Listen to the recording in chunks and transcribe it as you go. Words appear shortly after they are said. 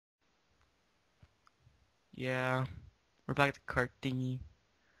Yeah, we're back at the cart thingy.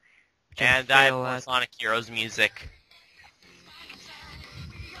 Which And I have fail more at. Sonic Heroes music.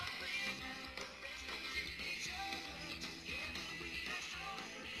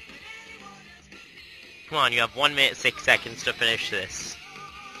 Come on, you have 1 minute 6 seconds to finish this.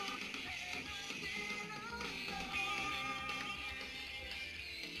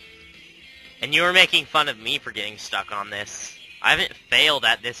 And you were making fun of me for getting stuck on this. I haven't failed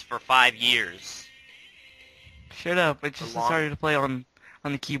at this for 5 years. Shut up! It For just long. started to play on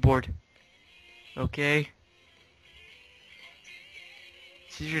the keyboard. Okay.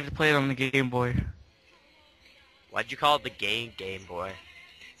 It's easier to play it on the Game Boy. Why'd you call it the gay Game Boy?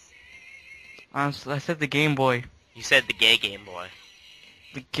 Honestly, I said the Game Boy. You said the gay Game Boy.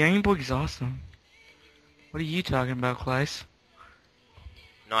 The Game Boy is awesome. What are you talking about, Kleiss?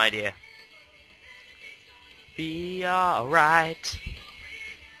 No idea. Be alright.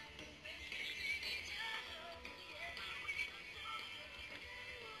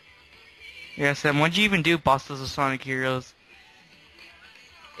 Yeah, Sam, what'd you even do, Bosses of Sonic Heroes?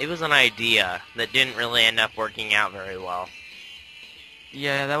 It was an idea that didn't really end up working out very well.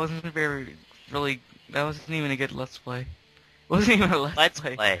 Yeah, that wasn't that wasn't even a good Let's Play. It wasn't even a Let's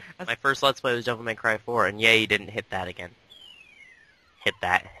play. That's- My first Let's Play was Devil May Cry 4, and yeah, you didn't hit that again. Hit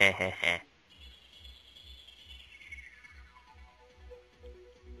that. Heh.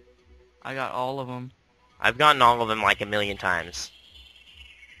 I got all of them. I've gotten all of them like a million times.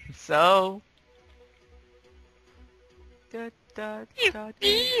 So... Da.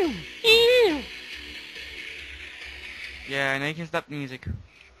 Yeah, now you can stop the music.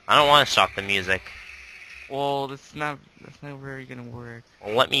 I don't want to stop the music. Well, that's not really gonna work.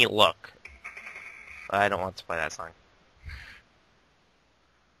 Well, let me look. I don't want to play that song.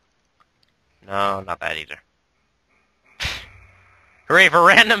 No, not that either. Hooray for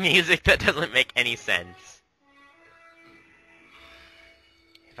random music that doesn't make any sense.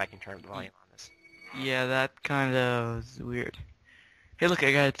 If I can turn the volume on this. Yeah, that kind of is weird. Hey, look,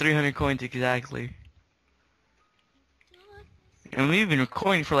 I got 300 coins exactly. And we've been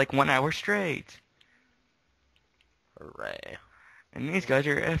recording for like 1 hour straight. Hooray. And these guys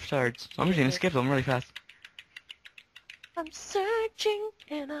are F-tards. So I'm just gonna skip them really fast. I'm searching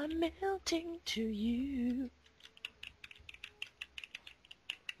and I'm melting to you.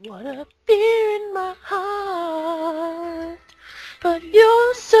 What a fear in my heart, but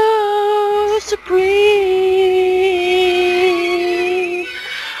you're so supreme.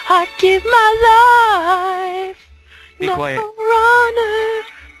 I'd give my life, Be no quiet. runner,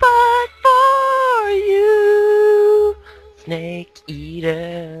 but for you, Snake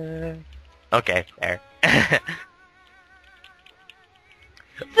Eater. Okay, there.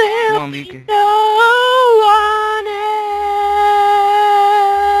 There'll Come on, be Luigi. no one else.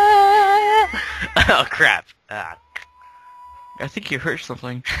 Oh crap! I think you hurt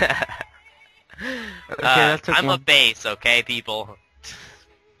something. That took I'm a one. bass, okay, people.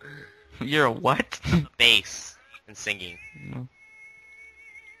 You're a what? A bass and singing. No.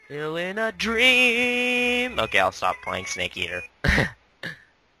 Still in a dream. Okay, I'll stop playing Snake Eater.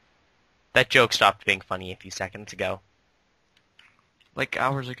 That joke stopped being funny a few seconds ago. Like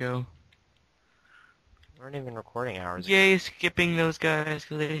hours ago. We weren't even recording hours ago. Yay, skipping those guys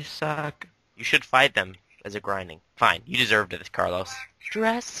because they suck. You should fight them as a grinding. Fine, you deserved it, Carlos.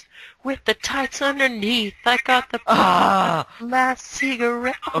 Dress with the tights underneath. I got the last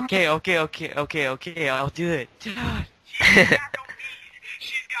cigarette. Okay, I'll do it.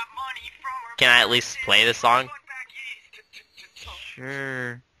 Can I at least play the song?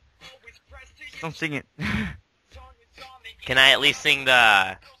 Sure. Don't sing it. Can I at least sing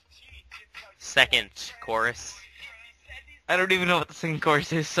the second chorus? I don't even know what the second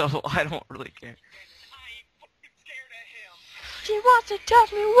chorus is, so I don't really care. She wants to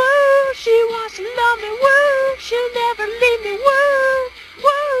touch me, woo. She wants to love me, woo. She'll never leave me, woo.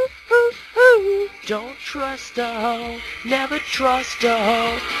 Woo, hoo, hoo. Don't trust a hoe, never trust a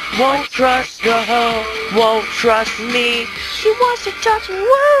hoe. Won't trust a hoe, won't trust me. She wants to touch me,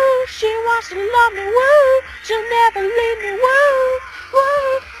 woo. She wants to love me, woo. She'll never leave me, woo.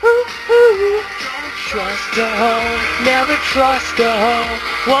 Woo, hoo, hoo. Don't trust a hoe, never trust a hoe.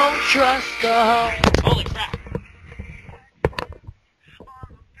 Won't trust a hoe. Holy crap.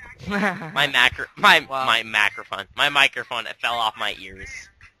 My microphone it fell off my ears.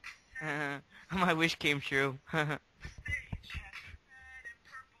 My wish came true.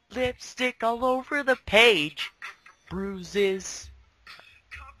 Lipstick all over the page. Bruises.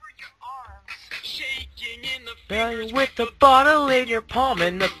 Belly with the bottle in your palm,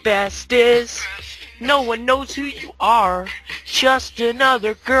 and the best is no one knows who you are. Just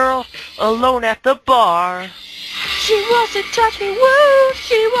another girl alone at the bar. She wants to touch me, woo.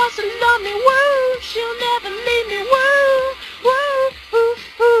 She wants to love me, woo. She'll never leave me, woo. Woo, woo,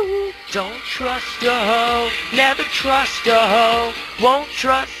 woo. Don't trust a hoe, never trust a hoe. Won't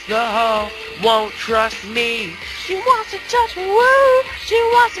trust the hoe, won't trust me. She wants to touch me, woo. She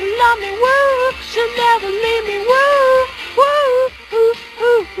wants to love me, woo. She'll never leave me, woo. Woo, woo,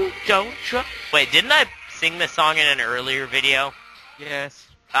 woo, woo. Don't trust. Wait, didn't I sing this song in an earlier video? Yes.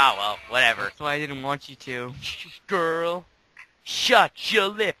 Oh well, whatever. That's why I didn't want you to. Girl, shut your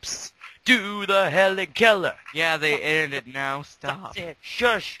lips. Do the Helen Keller. Yeah, they edited it now. Stop. I said,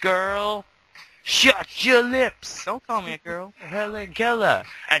 shush, girl. Shut your lips. Don't call me a girl. Helen Keller.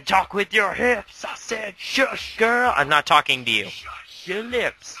 And talk with your hips. I said, shush, girl. I'm not talking to you. Shut your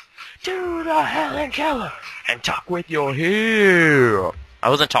lips. Do the Helen Keller. And talk with your hips. I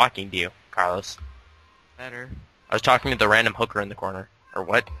wasn't talking to you, Carlos. Better. I was talking to the random hooker in the corner. Or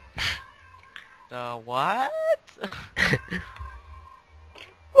what? The what?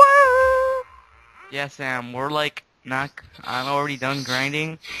 What? Yeah, Sam, we're like not. I'm already done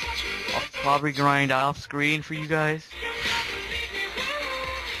grinding. I'll probably grind off screen for you guys.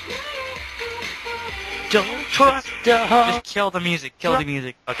 Don't trust the hoe. Just kill the music. Kill the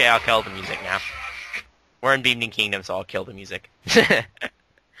music. Okay, I'll kill the music now. We're in Beaming Kingdom, so I'll kill the music.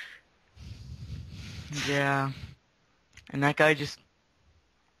 Yeah. And that guy just.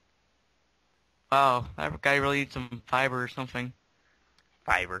 Wow, that guy really needs some fiber or something.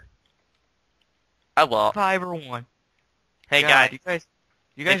 Fiber. Oh well. Fiber one. Hey God, guys.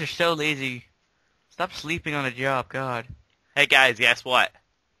 you guys are so lazy. Stop sleeping on a job, God. Hey guys, guess what?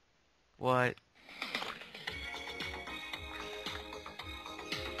 What?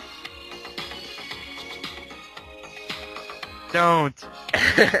 Don't.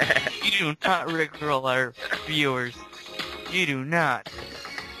 You do not rickroll our viewers. You do not.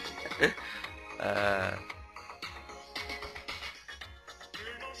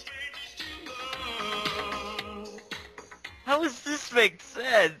 How does this make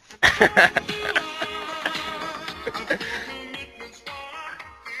sense?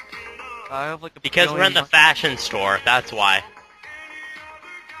 I have like a Because we're in the fashion store, that's why.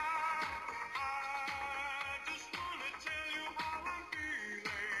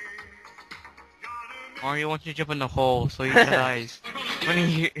 Mario wants you to jump in the hole so he dies. When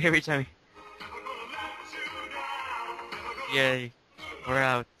he every time. Yay, we're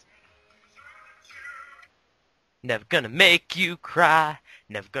out. Never gonna make you cry.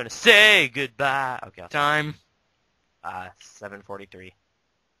 Never gonna say goodbye. Okay. Time. 7:43.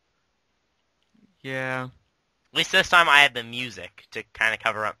 Yeah. At least this time I had the music to kind of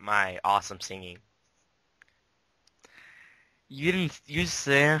cover up my awesome singing. You didn't. You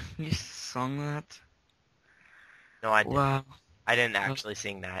sang. You sung that. No, I didn't. Wow. I didn't actually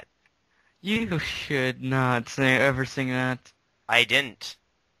sing that. You should not ever sing that. I didn't.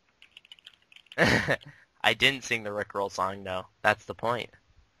 I didn't sing the Rickroll song, though. That's the point.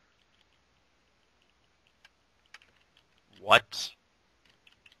 What?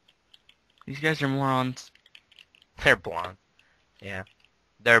 These guys are morons. They're blonde. Yeah.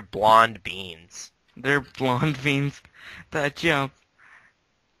 They're blonde beans. They're blonde beans that jump.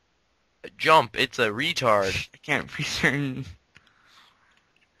 Jump, it's a retard. I can't be certain.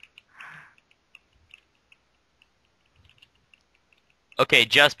 Okay,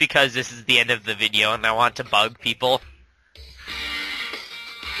 just because this is the end of the video and I want to bug people.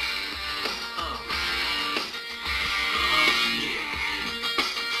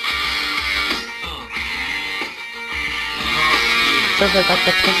 So I got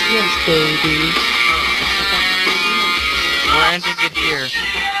the Pentiums, baby. We're ending it here.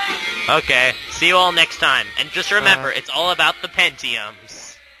 Okay, see you all next time. And just remember, it's all about the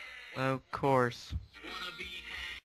Pentiums. Of course.